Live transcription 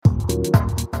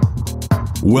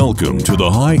Welcome to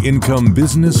the High Income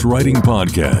Business Writing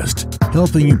Podcast,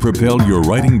 helping you propel your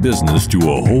writing business to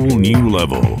a whole new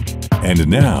level. And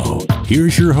now,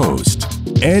 here's your host,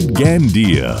 Ed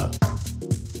Gandia.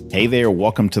 Hey there,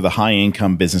 welcome to the High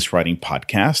Income Business Writing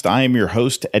Podcast. I am your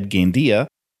host, Ed Gandia,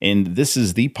 and this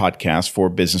is the podcast for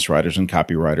business writers and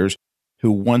copywriters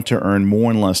who want to earn more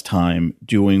and less time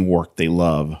doing work they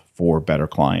love for better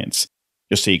clients.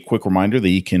 Just a quick reminder that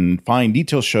you can find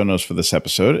detailed show notes for this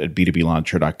episode at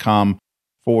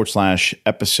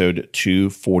b2blauncher.com/episode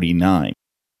 249.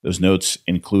 Those notes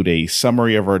include a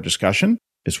summary of our discussion,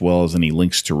 as well as any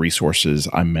links to resources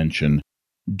I mention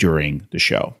during the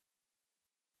show.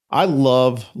 I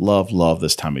love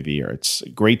this time of year. It's a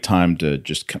great time to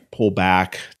just pull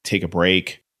back, take a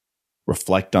break,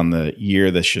 reflect on the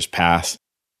year that's just passed.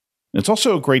 And it's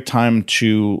also a great time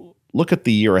to look at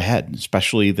the year ahead,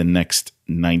 especially the next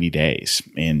 90 days,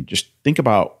 and just think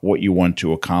about what you want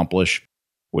to accomplish,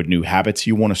 what new habits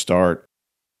you want to start,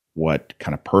 what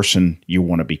kind of person you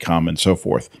want to become, and so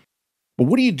forth. But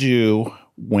what do you do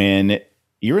when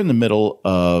you're in the middle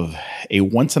of a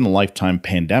once-in-a-lifetime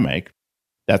pandemic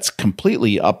that's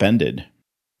completely upended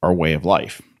our way of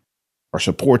life, our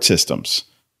support systems,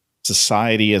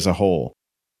 society as a whole,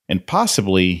 and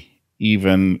possibly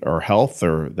even our health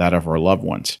or that of our loved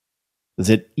ones? Does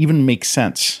it even make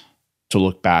sense to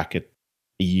look back at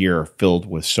a year filled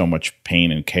with so much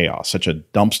pain and chaos, such a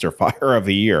dumpster fire of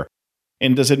a year?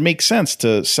 And does it make sense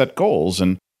to set goals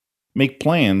and make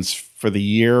plans for the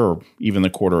year or even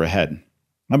the quarter ahead?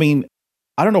 I mean,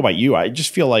 I don't know about you. I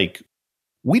just feel like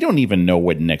we don't even know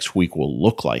what next week will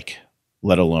look like,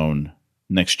 let alone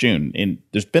next June. And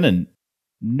there's been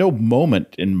no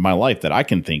moment in my life that I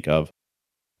can think of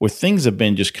where things have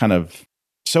been just kind of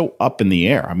so up in the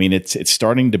air. I mean, it's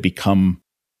starting to become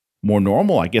more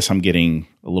normal. I guess I'm getting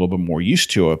a little bit more used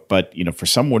to it. But, for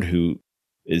someone who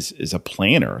is a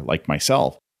planner like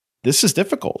myself, this is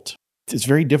difficult. It's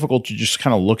very difficult to just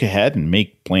kind of look ahead and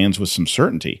make plans with some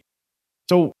certainty.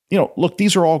 So, look,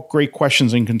 these are all great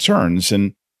questions and concerns.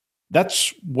 And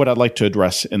that's what I'd like to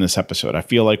address in this episode. I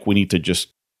feel like we need to just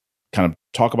kind of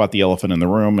talk about the elephant in the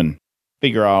room and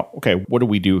figure out, okay, what do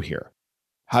we do here?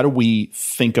 How do we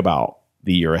think about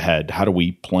the year ahead? How do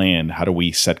we plan? How do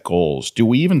we set goals? Do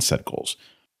we even set goals?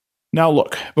 Now,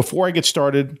 look, before I get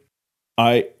started,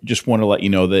 I just want to let you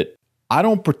know that I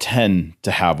don't pretend to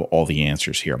have all the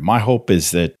answers here. My hope is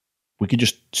that we could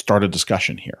just start a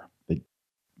discussion here, that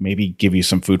maybe give you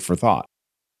some food for thought.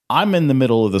 I'm in the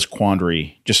middle of this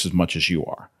quandary just as much as you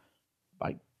are.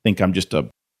 I think I'm just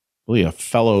really a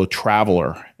fellow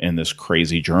traveler in this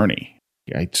crazy journey.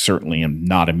 I certainly am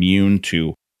not immune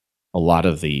to a lot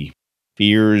of the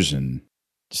fears and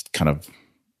just kind of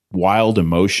wild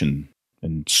emotion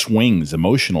and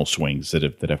emotional swings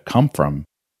that have come from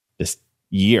this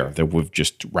year that we've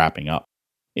just wrapping up.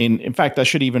 And in fact, I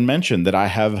should even mention that I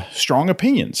have strong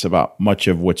opinions about much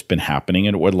of what's been happening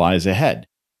and what lies ahead.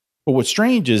 But what's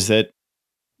strange is that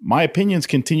my opinions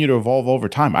continue to evolve over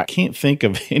time. I can't think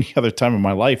of any other time in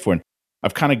my life when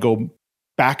I've kind of go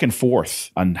back and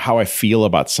forth on how I feel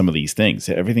about some of these things.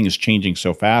 Everything is changing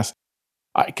so fast.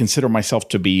 I consider myself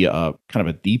to be kind of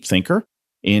a deep thinker,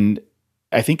 and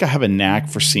I think I have a knack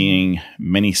for seeing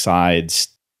many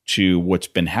sides to what's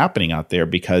been happening out there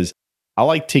because I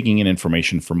like taking in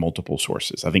information from multiple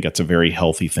sources. I think that's a very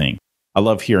healthy thing. I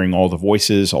love hearing all the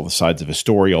voices, all the sides of a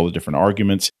story, all the different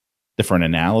arguments, different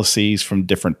analyses from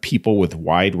different people with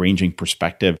wide-ranging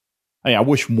perspective. I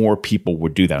wish more people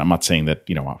would do that. I'm not saying that,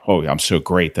 I'm so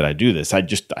great that I do this. I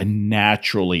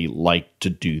naturally like to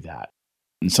do that.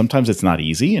 And sometimes it's not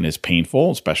easy and it's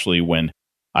painful, especially when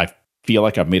I feel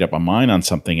like I've made up my mind on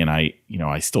something and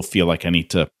I still feel like I need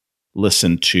to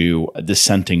listen to a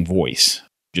dissenting voice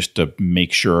just to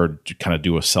make sure to kind of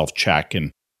do a self-check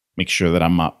and make sure that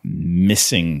I'm not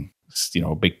missing,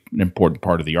 an important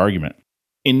part of the argument.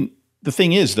 And the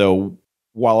thing is, though,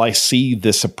 while I see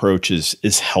this approach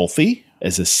is healthy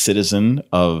as a citizen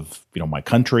of, my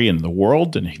country and the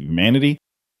world and humanity,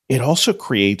 it also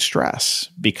creates stress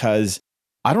because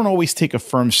I don't always take a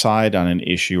firm side on an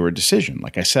issue or a decision.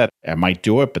 Like I said, I might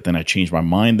do it, but then I change my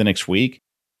mind the next week.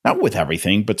 Not with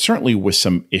everything, but certainly with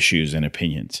some issues and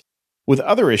opinions. With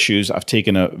other issues, I've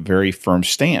taken a very firm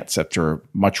stance after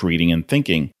much reading and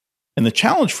thinking. And the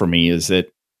challenge for me is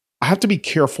that I have to be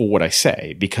careful what I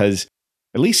say because,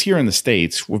 at least here in the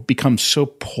States, we've become so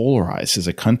polarized as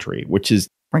a country, which is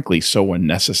frankly so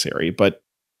unnecessary, but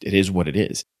it is what it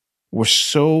is. We're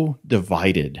so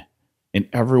divided and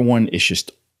everyone is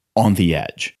just on the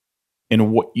edge.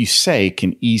 And what you say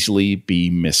can easily be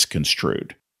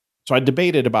misconstrued. So I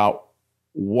debated about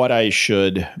what I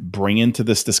should bring into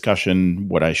this discussion,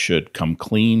 what I should come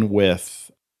clean with.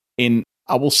 And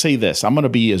I will say this, I'm going to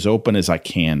be as open as I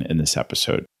can in this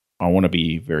episode. I want to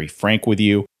be very frank with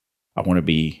you. I want to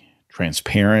be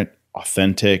transparent,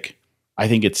 authentic. I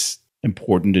think it's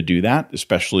important to do that,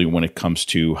 especially when it comes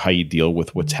to how you deal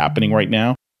with what's happening right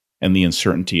now and the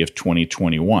uncertainty of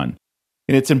 2021.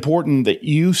 And it's important that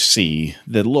you see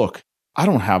that, look, I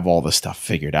don't have all the stuff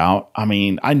figured out. I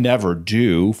mean, I never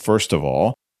do, first of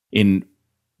all. In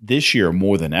this year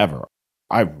more than ever,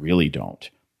 I really don't.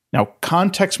 Now,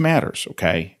 context matters,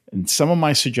 okay? And some of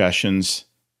my suggestions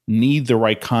need the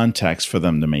right context for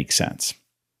them to make sense.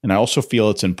 And I also feel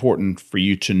it's important for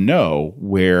you to know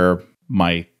where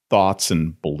my thoughts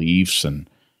and beliefs and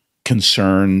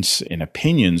concerns and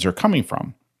opinions are coming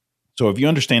from. So if you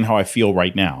understand how I feel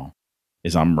right now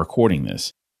as I'm recording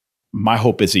this, my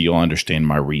hope is that you'll understand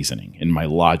my reasoning and my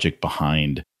logic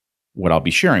behind what I'll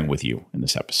be sharing with you in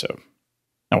this episode.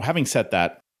 Now, having said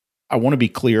that, I want to be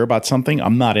clear about something.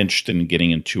 I'm not interested in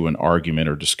getting into an argument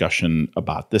or discussion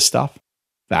about this stuff.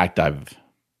 In fact, I've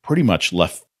pretty much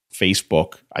left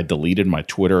Facebook. I deleted my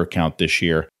Twitter account this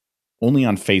year, only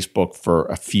on Facebook for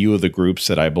a few of the groups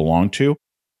that I belong to.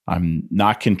 I'm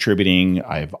not contributing.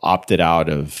 I've opted out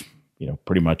of,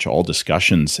 pretty much all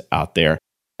discussions out there.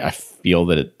 I feel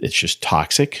that it's just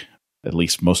toxic, at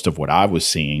least most of what I was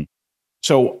seeing.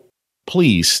 So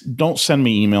please don't send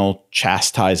me email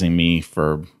chastising me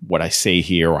for what I say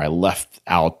here, or I left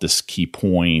out this key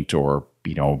point, or,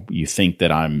 you think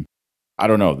that I'm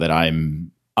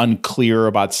unclear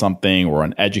about something or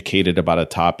uneducated about a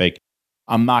topic.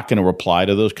 I'm not going to reply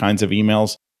to those kinds of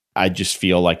emails. I just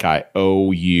feel like I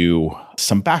owe you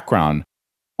some background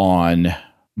on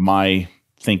my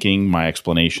thinking, my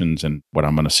explanations, and what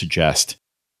I'm going to suggest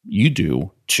you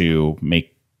do to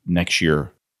make next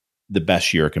year the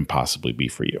best year it can possibly be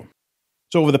for you.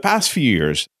 So over the past few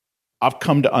years, I've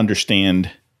come to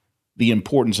understand the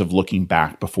importance of looking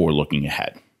back before looking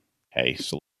ahead. Okay,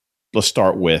 so let's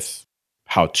start with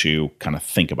how to kind of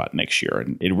think about next year.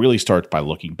 And it really starts by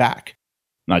looking back,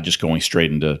 not just going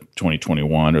straight into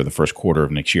 2021 or the first quarter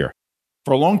of next year.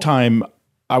 For a long time,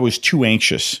 I was too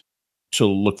anxious to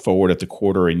look forward at the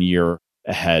quarter and year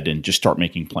ahead and just start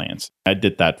making plans. I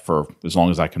did that for as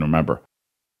long as I can remember.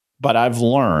 But I've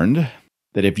learned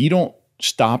that if you don't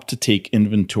stop to take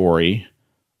inventory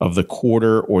of the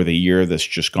quarter or the year that's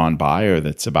just gone by or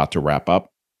that's about to wrap up,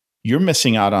 you're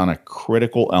missing out on a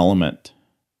critical element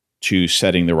to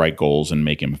setting the right goals and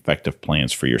making effective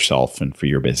plans for yourself and for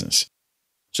your business.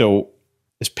 So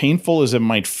as painful as it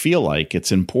might feel like,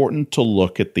 it's important to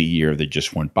look at the year that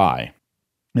just went by.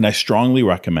 And I strongly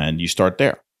recommend you start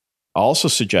there. I also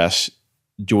suggest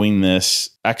doing this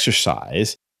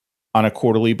exercise on a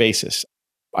quarterly basis.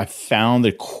 I found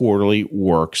that quarterly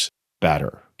works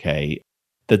better, okay?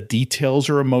 The details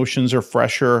or emotions are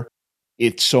fresher.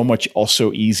 It's so much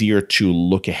also easier to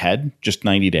look ahead just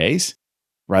 90 days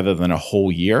rather than a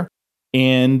whole year.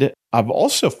 And I've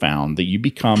also found that you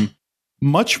become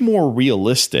much more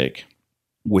realistic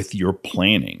with your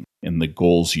planning and the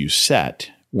goals you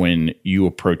set when you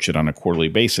approach it on a quarterly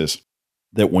basis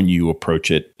than when you approach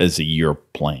it as a year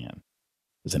plan,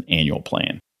 as an annual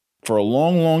plan. For a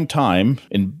long, long time,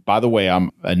 and by the way, I'm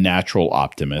a natural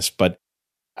optimist, but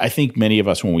I think many of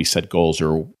us, when we set goals,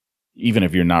 or even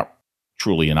if you're not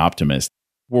truly an optimist,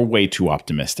 we're way too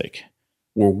optimistic.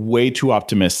 We're way too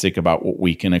optimistic about what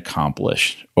we can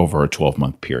accomplish over a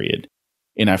 12-month period.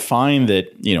 And I find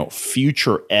that,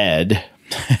 future ed,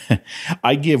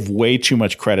 I give way too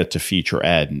much credit to future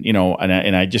ed,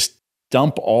 and I just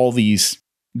dump all these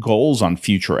goals on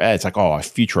future ed. It's like,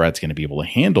 future ed's going to be able to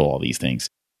handle all these things.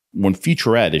 When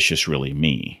future ed is just really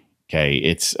me.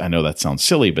 Okay. I know that sounds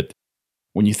silly, but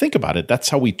when you think about it, that's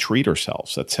how we treat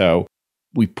ourselves. That's how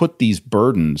we put these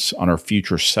burdens on our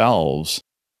future selves,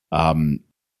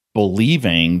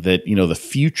 believing that, the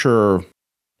future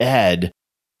ed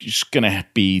is going to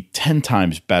be 10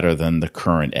 times better than the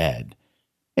current ed.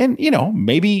 And,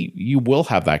 maybe you will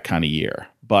have that kind of year,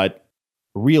 but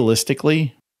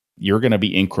realistically, you're going to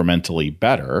be incrementally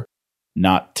better,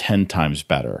 not 10 times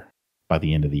better by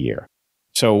the end of the year.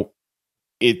 So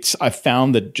I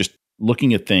found that just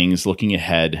looking at things, looking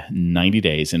ahead 90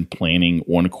 days and planning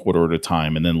one quarter at a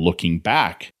time, and then looking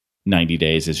back 90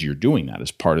 days as you're doing that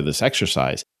as part of this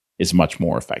exercise is much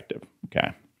more effective.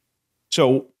 Okay.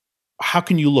 So how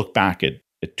can you look back at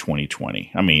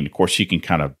 2020? I mean, of course, you can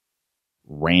kind of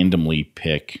randomly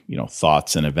pick,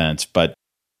 thoughts and events, but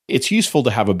it's useful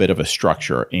to have a bit of a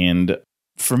structure. And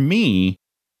for me,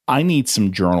 I need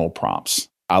some journal prompts.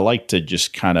 I like to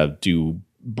just kind of do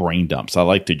brain dumps. I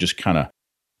like to just kind of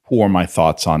pour my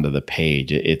thoughts onto the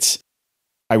page.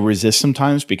 I resist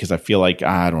sometimes because I feel like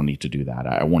I don't need to do that.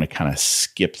 I want to kind of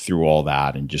skip through all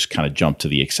that and just kind of jump to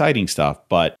the exciting stuff.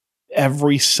 But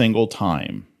every single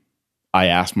time I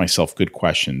ask myself good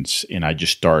questions and I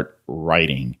just start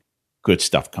writing, good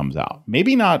stuff comes out.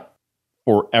 Maybe not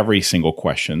for every single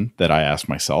question that I ask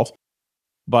myself,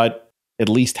 but at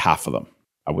least half of them,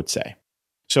 I would say.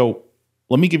 So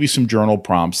let me give you some journal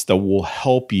prompts that will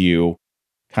help you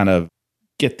kind of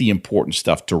get the important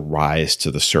stuff to rise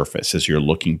to the surface as you're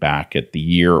looking back at the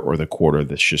year or the quarter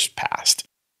that's just passed.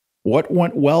 What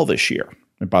went well this year?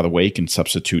 And by the way, you can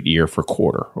substitute year for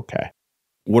quarter, okay?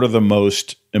 What are the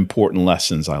most important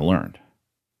lessons I learned?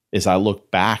 As I look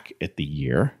back at the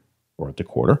year or at the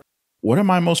quarter, what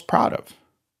am I most proud of?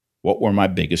 What were my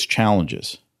biggest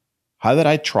challenges? How did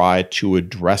I try to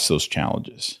address those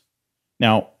challenges?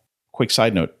 Now, quick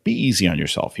side note, be easy on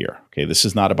yourself here. Okay, this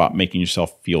is not about making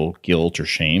yourself feel guilt or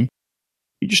shame.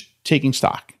 You're just taking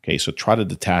stock. Okay, so try to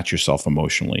detach yourself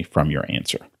emotionally from your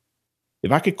answer.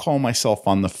 If I could call myself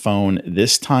on the phone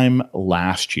this time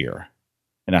last year,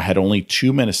 and I had only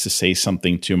 2 minutes to say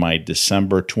something to my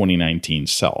December 2019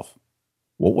 self,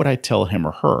 what would I tell him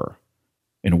or her?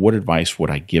 And what advice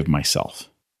would I give myself?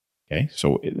 Okay,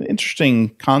 so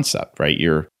interesting concept, right?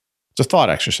 It's a thought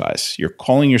exercise. You're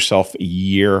calling yourself a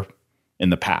year in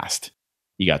the past.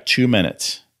 You got 2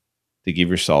 minutes to give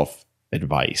yourself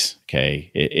advice,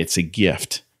 okay? It's a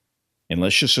gift. And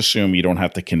let's just assume you don't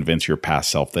have to convince your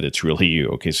past self that it's really you,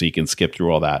 okay? So you can skip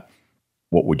through all that.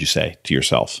 What would you say to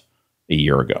yourself a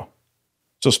year ago?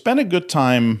 So spend a good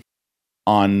amount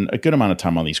of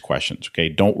time on these questions, okay?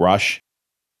 Don't rush.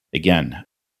 Again,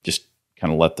 just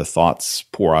kind of let the thoughts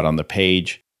pour out on the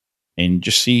page and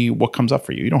just see what comes up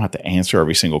for you. You don't have to answer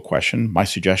every single question. My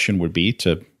suggestion would be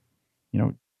to,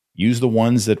 use the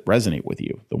ones that resonate with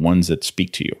you, the ones that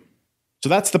speak to you. So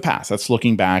that's the past. That's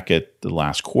looking back at the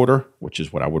last quarter, which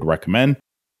is what I would recommend,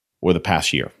 or the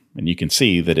past year. And you can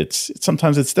see that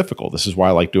sometimes it's difficult. This is why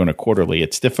I like doing it quarterly.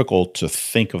 It's difficult to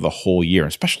think of the whole year,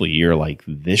 especially a year like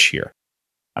this year.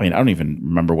 I mean, I don't even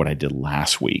remember what I did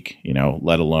last week,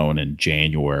 let alone in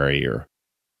January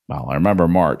I remember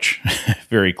March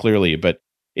very clearly, but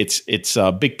it's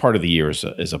a big part of the year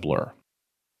is a blur.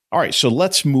 All right, so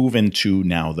let's move into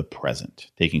now the present,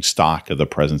 taking stock of the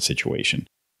present situation.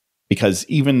 Because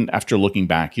even after looking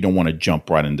back, you don't want to jump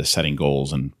right into setting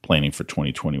goals and planning for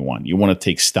 2021. You want to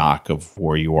take stock of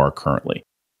where you are currently.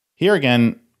 Here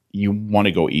again, you want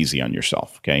to go easy on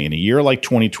yourself, okay? In a year like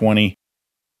 2020,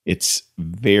 it's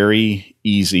very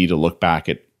easy to look back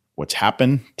at what's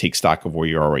happened, take stock of where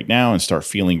you are right now, and start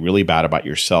feeling really bad about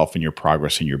yourself and your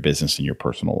progress in your business and your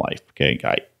personal life, okay?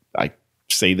 I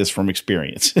say this from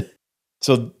experience.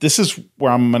 So this is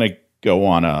where I'm going to go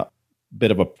on a bit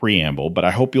of a preamble, but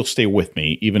I hope you'll stay with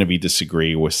me, even if you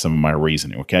disagree with some of my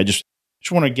reasoning. Okay, I just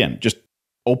want to, again, just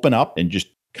open up and just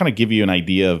kind of give you an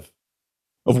idea of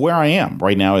where I am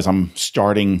right now as I'm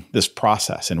starting this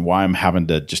process and why I'm having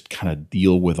to just kind of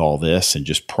deal with all this and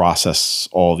just process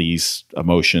all these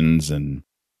emotions, and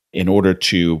in order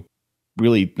to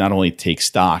really not only take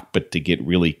stock, but to get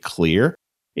really clear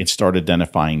and start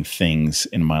identifying things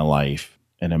in my life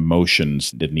and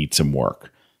emotions that need some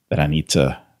work, that I need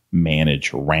to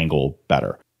manage, wrangle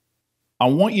better. I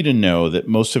want you to know that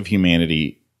most of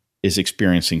humanity is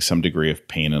experiencing some degree of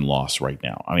pain and loss right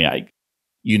now. I mean,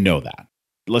 you know that.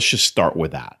 Let's just start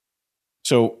with that.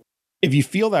 So if you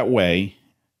feel that way,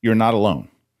 you're not alone.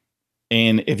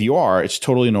 And if you are, it's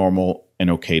totally normal and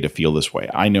okay to feel this way.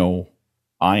 I know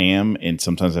I am, and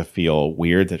sometimes I feel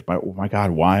weird that, oh my God,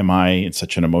 why am I in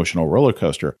such an emotional roller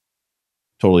coaster?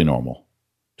 Totally normal.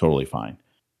 Totally fine.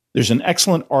 There's an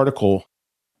excellent article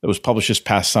that was published this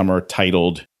past summer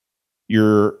titled,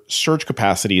 "Your Surge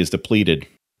Capacity is Depleted.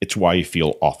 It's Why You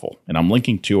Feel Awful." And I'm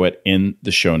linking to it in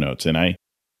the show notes. And I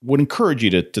would encourage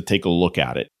you to take a look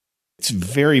at it. It's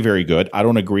very, very good. I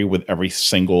don't agree with every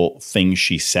single thing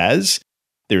she says.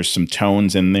 There's some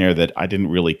tones in there that I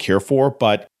didn't really care for,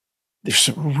 but there's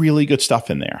some really good stuff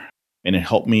in there. And it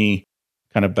helped me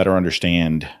kind of better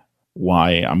understand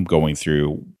why I'm going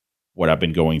through what I've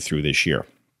been going through this year.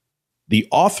 The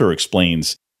author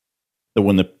explains that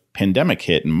when the pandemic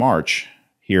hit in March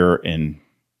here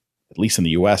at least in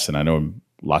the US, and I know in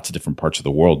lots of different parts of the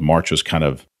world, March was kind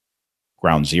of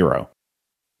ground zero.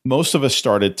 Most of us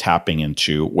started tapping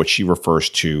into what she refers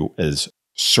to as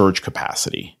surge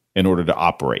capacity in order to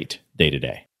operate day to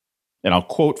day. And I'll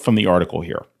quote from the article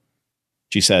here.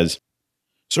 She says,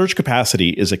 "Surge capacity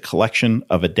is a collection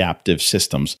of adaptive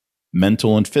systems,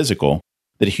 mental and physical,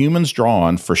 that humans draw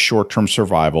on for short-term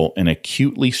survival in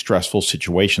acutely stressful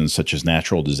situations such as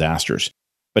natural disasters.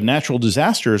 But natural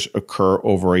disasters occur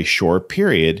over a short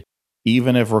period,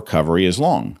 even if recovery is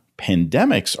long.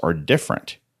 Pandemics are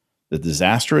different. The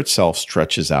disaster itself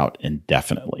stretches out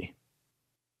indefinitely.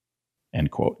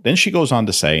 End quote. Then she goes on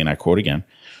to say, and I quote again,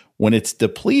 when it's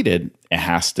depleted, it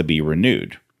has to be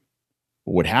renewed.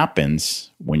 What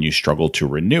happens when you struggle to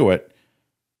renew it?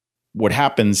 What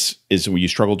happens is when you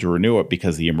struggle to renew it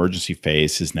because the emergency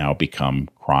phase has now become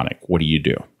chronic. What do you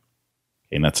do?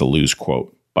 And that's a loose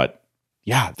quote, but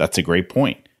yeah, that's a great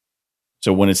point.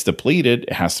 So when it's depleted,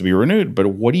 it has to be renewed. But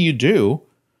what do you do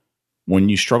when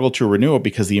you struggle to renew it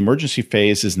because the emergency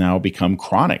phase has now become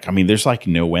chronic? I mean, there's like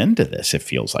no end to this, it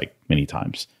feels like many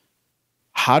times.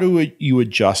 How do you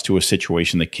adjust to a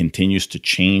situation that continues to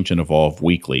change and evolve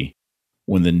weekly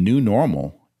when the new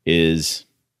normal is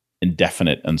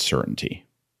indefinite uncertainty?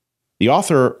 The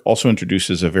author also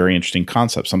introduces a very interesting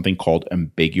concept, something called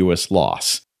ambiguous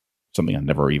loss, something I've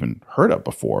never even heard of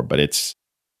before, but it's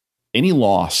any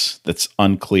loss that's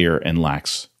unclear and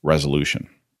lacks resolution.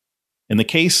 In the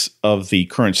case of the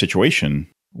current situation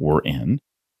we're in,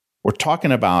 we're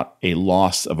talking about a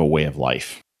loss of a way of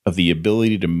life, of the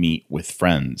ability to meet with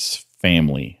friends,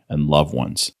 family, and loved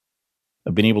ones,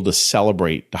 of being able to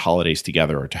celebrate the holidays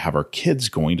together or to have our kids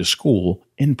going to school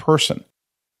in person.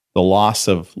 The loss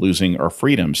of losing our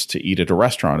freedoms to eat at a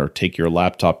restaurant or take your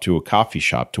laptop to a coffee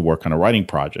shop to work on a writing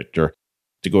project or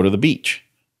to go to the beach.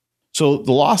 So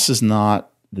the loss is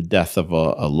not the death of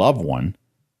a loved one,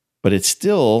 but it's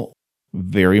still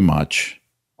very much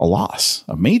a loss,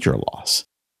 a major loss.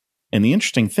 And the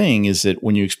interesting thing is that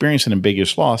when you experience an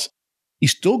ambiguous loss, you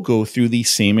still go through these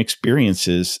same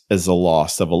experiences as the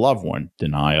loss of a loved one: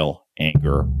 denial,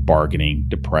 anger, bargaining,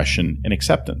 depression, and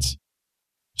acceptance.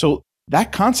 So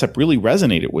that concept really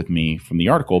resonated with me from the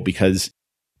article because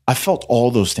I felt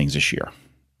all those things this year.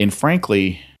 And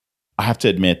frankly, I have to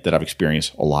admit that I've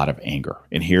experienced a lot of anger.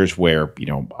 And here's where,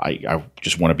 I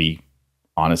just want to be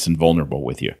honest and vulnerable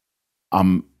with you.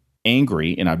 I'm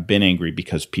angry, and I've been angry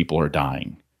because people are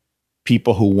dying.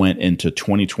 People who went into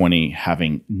 2020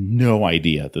 having no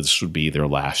idea that this would be their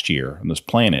last year on this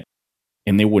planet,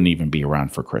 and they wouldn't even be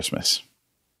around for Christmas.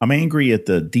 I'm angry at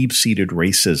the deep-seated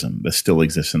racism that still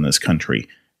exists in this country.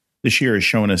 This year has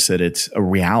shown us that it's a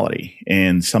reality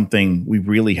and something we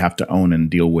really have to own and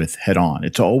deal with head on.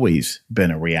 It's always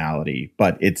been a reality,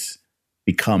 but it's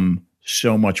become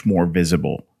so much more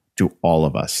visible to all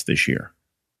of us this year.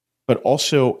 But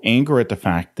also anger at the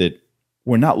fact that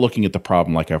we're not looking at the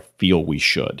problem like I feel we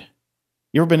should.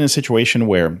 You ever been in a situation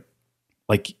where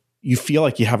you feel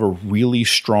like you have a really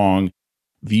strong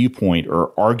viewpoint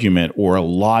or argument or a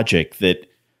logic that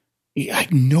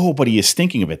nobody is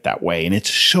thinking of it that way, and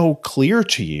it's so clear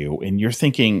to you, and you're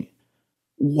thinking,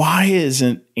 why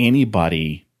isn't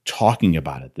anybody talking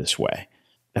about it this way?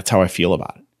 That's how I feel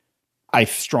about it. I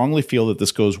strongly feel that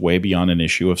this goes way beyond an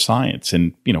issue of science.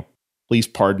 And, please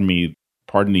pardon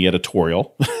the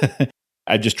editorial.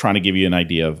 I'm just trying to give you an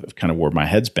idea of kind of where my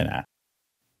head's been at.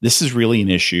 This is really an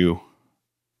issue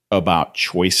about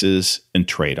choices and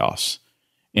trade-offs.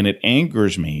 And it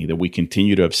angers me that we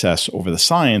continue to obsess over the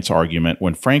science argument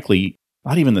when, frankly,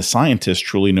 not even the scientists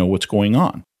truly know what's going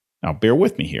on. Now, bear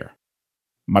with me here.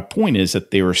 My point is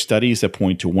that there are studies that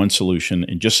point to one solution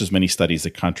and just as many studies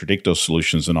that contradict those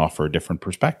solutions and offer a different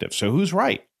perspective. So who's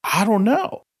right? I don't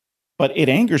know. But it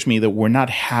angers me that we're not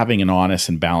having an honest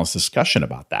and balanced discussion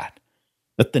about that.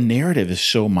 That the narrative is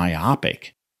so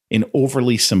myopic and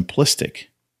overly simplistic.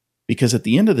 Because at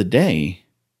the end of the day,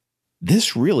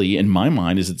 this really, in my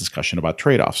mind, is a discussion about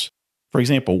trade-offs. For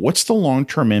example, what's the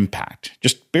long-term impact?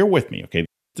 Just bear with me, okay?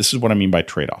 This is what I mean by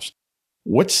trade-offs.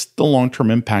 What's the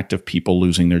long-term impact of people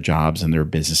losing their jobs and their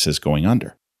businesses going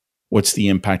under? What's the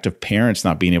impact of parents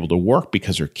not being able to work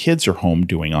because their kids are home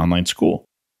doing online school?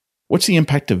 What's the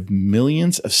impact of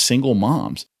millions of single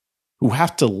moms who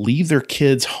have to leave their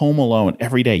kids home alone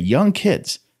every day, young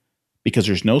kids, because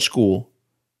there's no school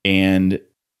and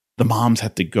the moms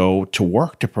have to go to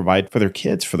work to provide for their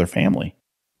kids, for their family?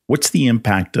 What's the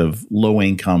impact of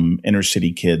low-income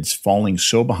inner-city kids falling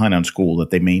so behind on school that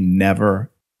they may never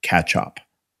catch up?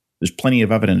 There's plenty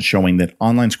of evidence showing that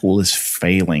online school is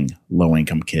failing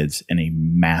low-income kids in a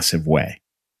massive way.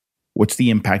 What's the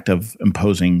impact of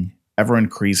imposing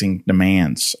ever-increasing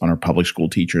demands on our public school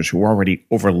teachers who are already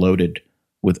overloaded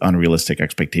with unrealistic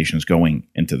expectations going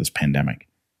into this pandemic?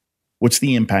 What's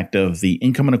the impact of the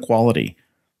income inequality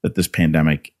that this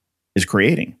pandemic is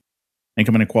creating?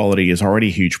 Income inequality is already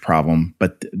a huge problem,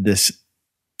 but this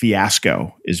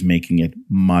fiasco is making it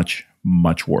much,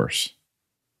 much worse.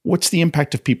 What's the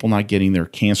impact of people not getting their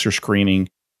cancer screening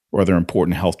or other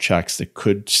important health checks that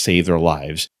could save their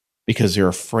lives because they're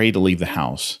afraid to leave the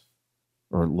house?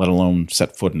 or let alone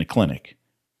set foot in a clinic.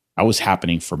 That was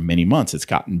happening for many months. It's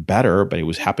gotten better, but it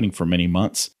was happening for many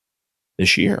months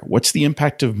this year. What's the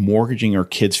impact of mortgaging our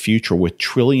kids' future with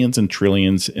trillions and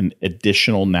trillions in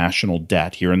additional national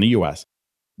debt here in the US?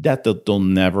 Debt that they'll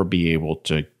never be able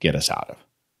to get us out of.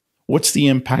 What's the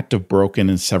impact of broken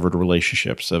and severed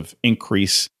relationships, of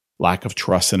increased lack of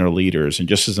trust in our leaders, and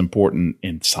just as important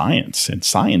in science and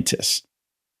scientists?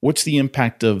 What's the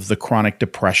impact of the chronic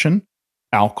depression,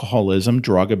 alcoholism,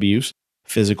 drug abuse,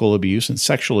 physical abuse, and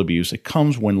sexual abuse that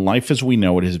comes when life as we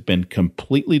know it has been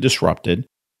completely disrupted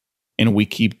and we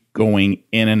keep going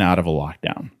in and out of a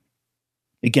lockdown?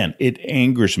 Again, it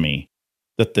angers me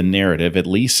that the narrative, at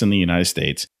least in the United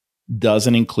States,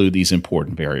 doesn't include these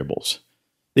important variables.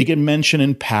 They get mentioned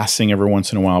in passing every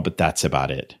once in a while, but that's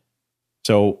about it.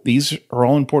 So these are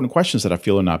all important questions that I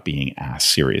feel are not being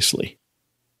asked seriously.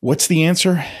 What's the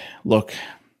answer? Look,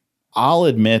 I'll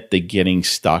admit that getting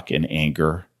stuck in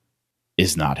anger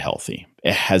is not healthy.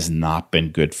 It has not been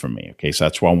good for me. Okay, so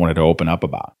that's what I wanted to open up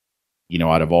about.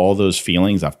 Out of all those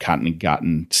feelings, I've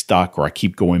gotten stuck, or I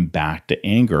keep going back to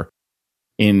anger.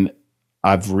 And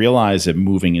I've realized that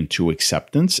moving into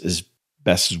acceptance as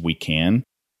best as we can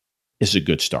is a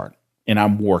good start. And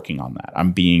I'm working on that.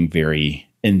 I'm being very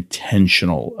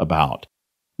intentional about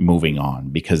moving on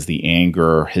because the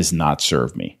anger has not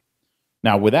served me.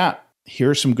 Now, with that,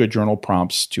 here are some good journal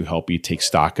prompts to help you take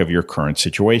stock of your current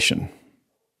situation.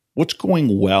 What's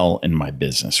going well in my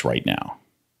business right now?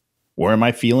 Where am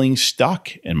I feeling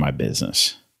stuck in my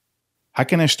business? How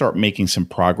can I start making some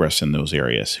progress in those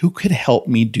areas? Who could help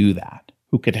me do that?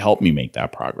 Who could help me make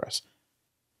that progress?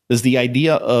 Does the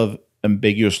idea of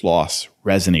ambiguous loss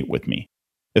resonate with me?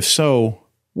 If so,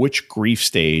 which grief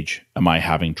stage am I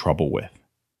having trouble with?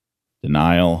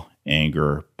 Denial,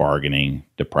 anger, bargaining,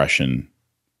 depression,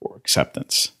 or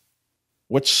acceptance?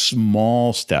 What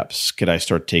small steps could I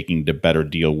start taking to better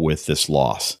deal with this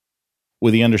loss,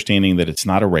 with the understanding that it's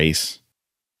not a race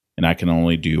and I can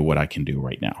only do what I can do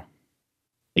right now?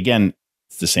 Again,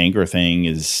 this anger thing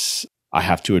is, I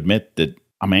have to admit that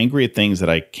I'm angry at things that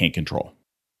I can't control.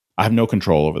 I have no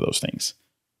control over those things.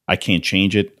 I can't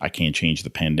change it. I can't change the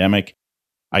pandemic.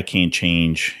 I can't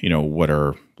change, what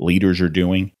our leaders are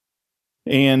doing.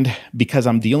 And because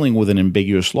I'm dealing with an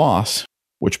ambiguous loss,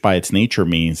 which by its nature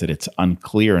means that it's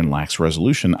unclear and lacks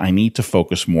resolution, I need to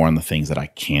focus more on the things that I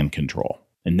can control.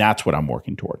 And that's what I'm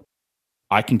working toward.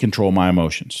 I can control my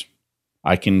emotions.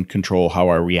 I can control how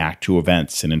I react to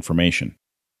events and information,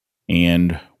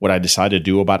 and what I decide to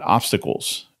do about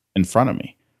obstacles in front of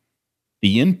me.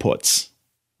 The inputs,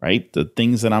 right? The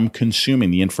things that I'm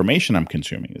consuming, the information I'm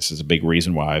consuming. This is a big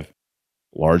reason why I've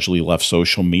largely left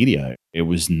social media. It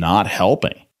was not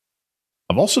helping.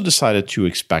 I've also decided to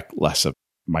expect less of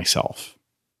myself.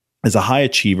 As a high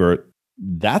achiever,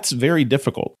 that's very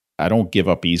difficult. I don't give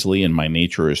up easily, and my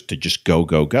nature is to just go,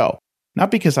 go, go. Not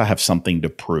because I have something to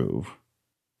prove,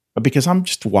 but because I'm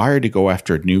just wired to go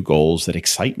after new goals that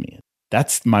excite me.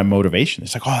 That's my motivation.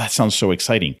 It's like, oh, that sounds so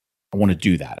exciting. I want to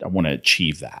do that. I want to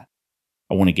achieve that.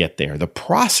 I want to get there. The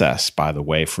process, by the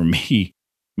way, for me,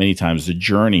 many times the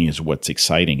journey is what's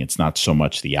exciting. It's not so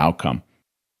much the outcome.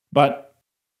 But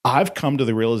I've come to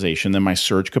the realization that my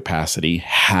surge capacity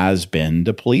has been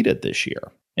depleted this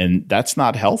year. And that's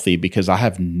not healthy because I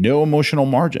have no emotional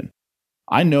margin.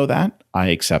 I know that, I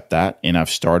accept that, and I've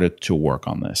started to work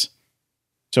on this.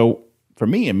 So for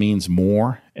me, it means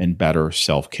more and better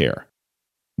self-care,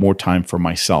 more time for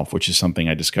myself, which is something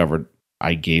I discovered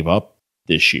I gave up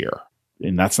this year.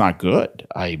 And that's not good.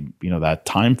 That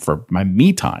time for my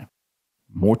me time,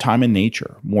 more time in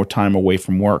nature, more time away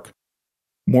from work,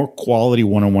 more quality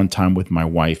one-on-one time with my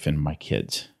wife and my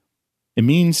kids. It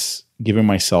means giving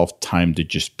myself time to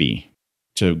just be,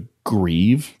 to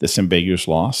grieve this ambiguous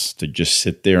loss, to just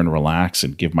sit there and relax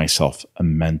and give myself a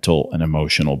mental and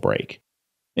emotional break.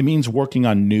 It means working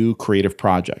on new creative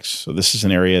projects. So this is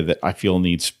an area that I feel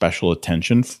needs special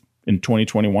attention in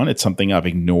 2021. It's something I've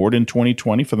ignored in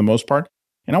 2020 for the most part,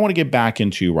 and I want to get back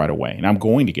into right away, and I'm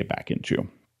going to get back into.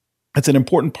 It's an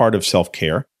important part of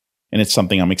self-care, and it's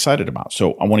something I'm excited about.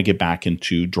 So I want to get back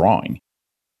into drawing.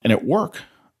 And at work,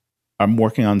 I'm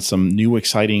working on some new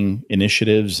exciting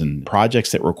initiatives and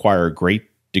projects that require a great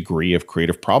degree of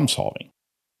creative problem solving.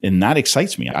 And that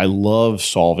excites me. I love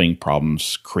solving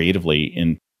problems creatively,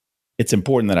 and it's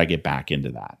important that I get back into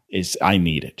that. I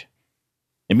need it.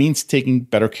 It means taking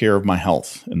better care of my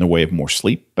health in the way of more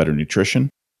sleep, better nutrition,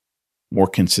 more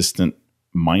consistent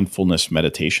mindfulness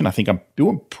meditation. I think I'm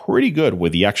doing pretty good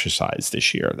with the exercise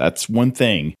this year. That's one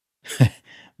thing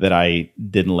that I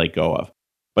didn't let go of.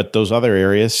 But those other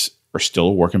areas are still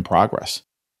a work in progress.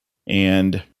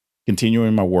 And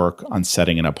continuing my work on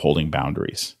setting and upholding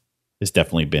boundaries has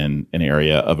definitely been an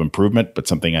area of improvement, but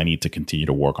something I need to continue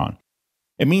to work on.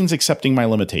 It means accepting my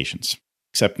limitations,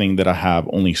 accepting that I have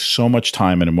only so much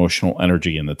time and emotional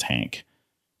energy in the tank,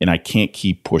 and I can't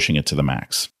keep pushing it to the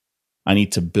max. I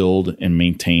need to build and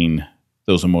maintain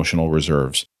those emotional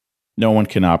reserves. No one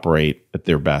can operate at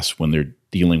their best when they're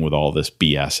dealing with all this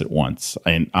BS at once,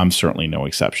 and I'm certainly no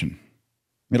exception.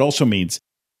 It also means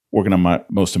working on my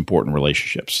most important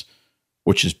relationships,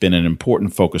 which has been an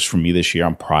important focus for me this year.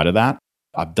 I'm proud of that.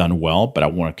 I've done well, but I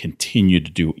want to continue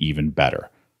to do even better.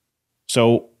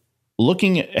 So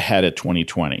looking ahead at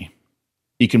 2020,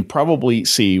 you can probably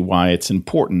see why it's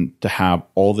important to have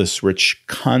all this rich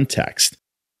context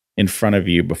in front of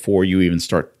you before you even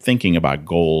start thinking about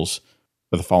goals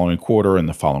for the following quarter and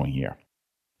the following year.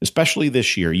 Especially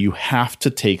this year, you have to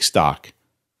take stock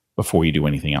before you do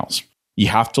anything else. You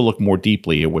have to look more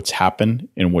deeply at what's happened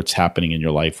and what's happening in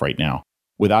your life right now.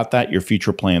 Without that, your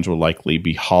future plans will likely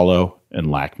be hollow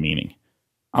and lack meaning.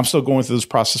 I'm still going through this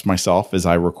process myself as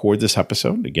I record this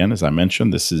episode. Again, as I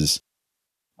mentioned,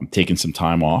 I'm taking some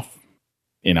time off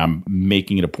and I'm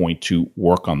making it a point to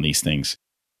work on these things.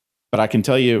 But I can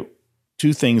tell you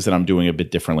two things that I'm doing a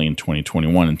bit differently in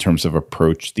 2021 in terms of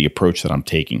the approach that I'm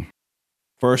taking.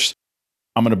 First,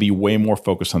 I'm going to be way more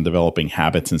focused on developing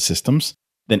habits and systems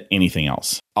than anything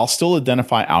else. I'll still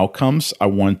identify outcomes I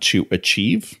want to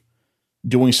achieve.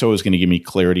 Doing so is going to give me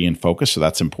clarity and focus, so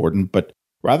that's important. But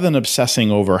rather than obsessing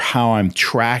over how I'm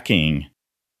tracking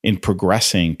and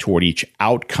progressing toward each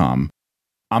outcome,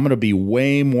 I'm going to be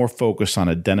way more focused on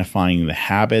identifying the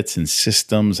habits and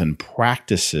systems and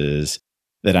practices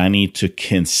that I need to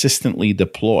consistently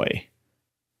deploy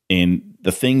and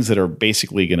the things that are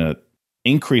basically going to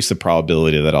increase the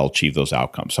probability that I'll achieve those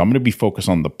outcomes. So I'm going to be focused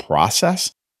on the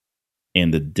process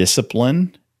and the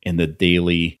discipline and the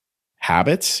daily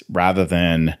habits rather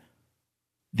than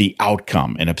the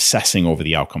outcome and obsessing over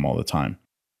the outcome all the time.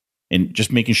 And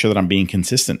just making sure that I'm being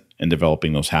consistent in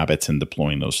developing those habits and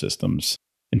deploying those systems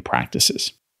and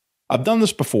practices. I've done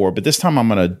this before, but this time I'm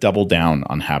going to double down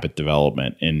on habit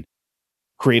development and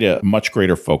create a much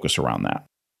greater focus around that.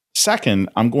 Second,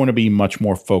 I'm going to be much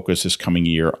more focused this coming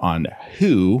year on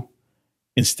who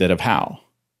instead of how.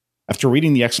 After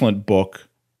reading the excellent book,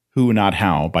 Who Not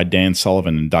How by Dan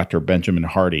Sullivan and Dr. Benjamin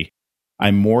Hardy,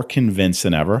 I'm more convinced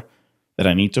than ever that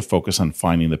I need to focus on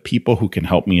finding the people who can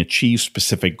help me achieve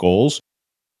specific goals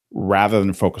rather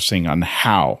than focusing on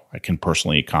how I can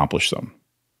personally accomplish them,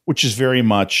 which is very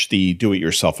much the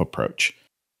do-it-yourself approach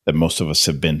that most of us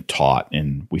have been taught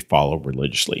and we follow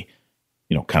religiously.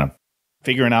 Kind of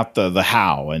figuring out the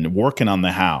how and working on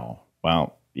the how.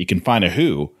 Well, you can find a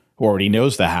who already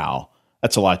knows the how.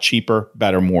 That's a lot cheaper,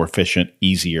 better, more efficient,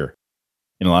 easier,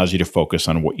 and allows you to focus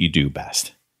on what you do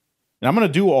best. And I'm going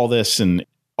to do all this in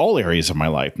all areas of my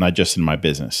life, not just in my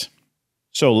business.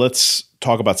 So let's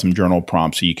talk about some journal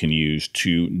prompts you can use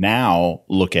to now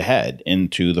look ahead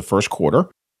into the first quarter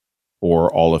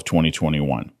or all of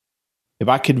 2021. If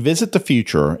I could visit the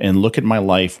future and look at my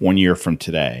life 1 year from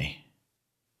today,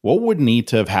 what would need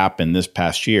to have happened this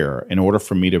past year in order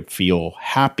for me to feel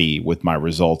happy with my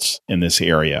results in this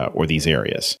area or these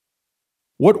areas?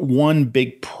 What one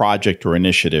big project or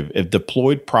initiative, if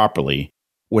deployed properly,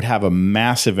 would have a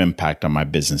massive impact on my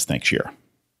business next year?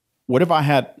 What if I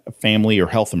had a family or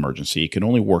health emergency? It could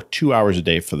only work 2 hours a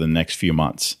day for the next few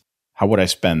months. How would I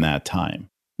spend that time?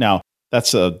 Now,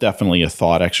 that's definitely a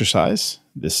thought exercise.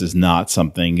 This is not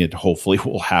something that hopefully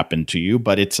will happen to you,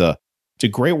 but it's a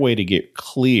great way to get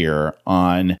clear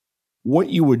on what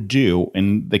you would do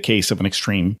in the case of an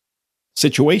extreme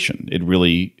situation. It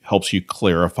really helps you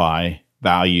clarify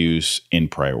values and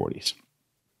priorities.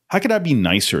 How could I be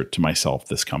nicer to myself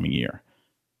this coming year?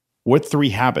 What 3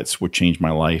 habits would change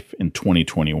my life in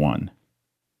 2021?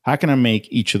 How can I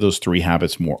make each of those 3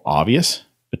 habits more obvious,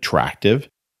 attractive,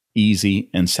 easy,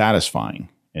 and satisfying?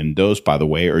 And those, by the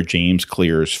way, are James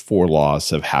Clear's 4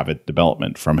 laws of habit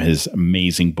development from his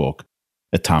amazing book,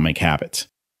 Atomic Habits.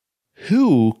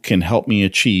 Who can help me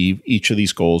achieve each of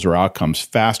these goals or outcomes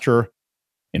faster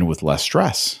and with less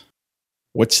stress?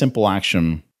 What simple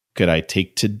action could I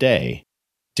take today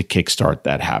to kickstart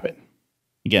that habit?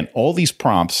 Again, all these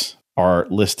prompts are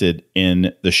listed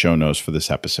in the show notes for this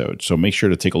episode. So make sure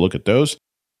to take a look at those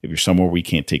if you're somewhere where you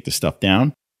can't take the stuff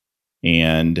down.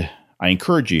 And I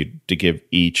encourage you to give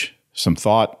each some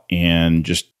thought and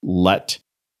just let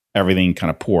everything kind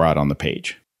of pour out on the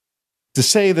page. To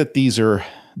say that these are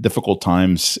difficult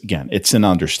times, again, it's an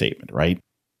understatement, right?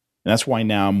 And that's why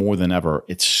now more than ever,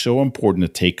 it's so important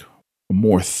to take a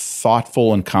more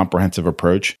thoughtful and comprehensive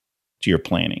approach to your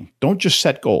planning. Don't just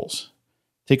set goals.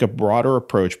 take a broader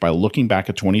approach by looking back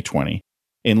at 2020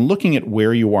 and looking at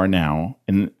where you are now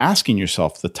and asking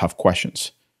yourself the tough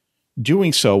questions.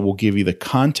 Doing so will give you the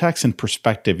context and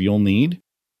perspective you'll need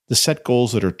to set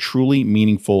goals that are truly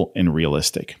meaningful and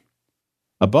realistic.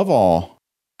 Above all,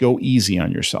 go easy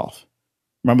on yourself.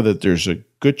 Remember that there's a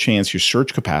good chance your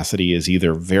search capacity is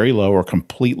either very low or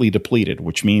completely depleted,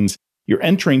 which means you're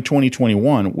entering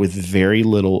 2021 with very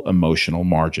little emotional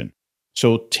margin.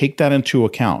 So take that into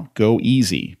account. Go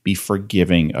easy. Be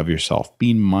forgiving of yourself.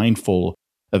 Be mindful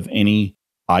of any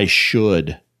I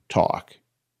should talk.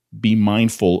 Be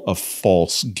mindful of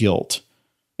false guilt.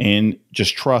 And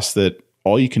just trust that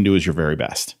all you can do is your very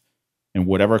best. And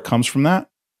whatever comes from that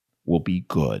will be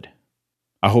good.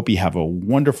 I hope you have a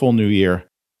wonderful new year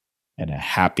and a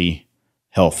happy,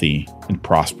 healthy, and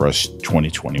prosperous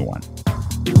 2021.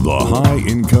 The High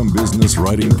Income Business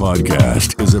Writing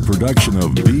Podcast is a production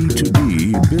of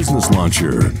B2B Business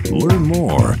Launcher. Learn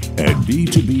more at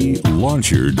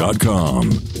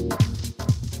b2blauncher.com.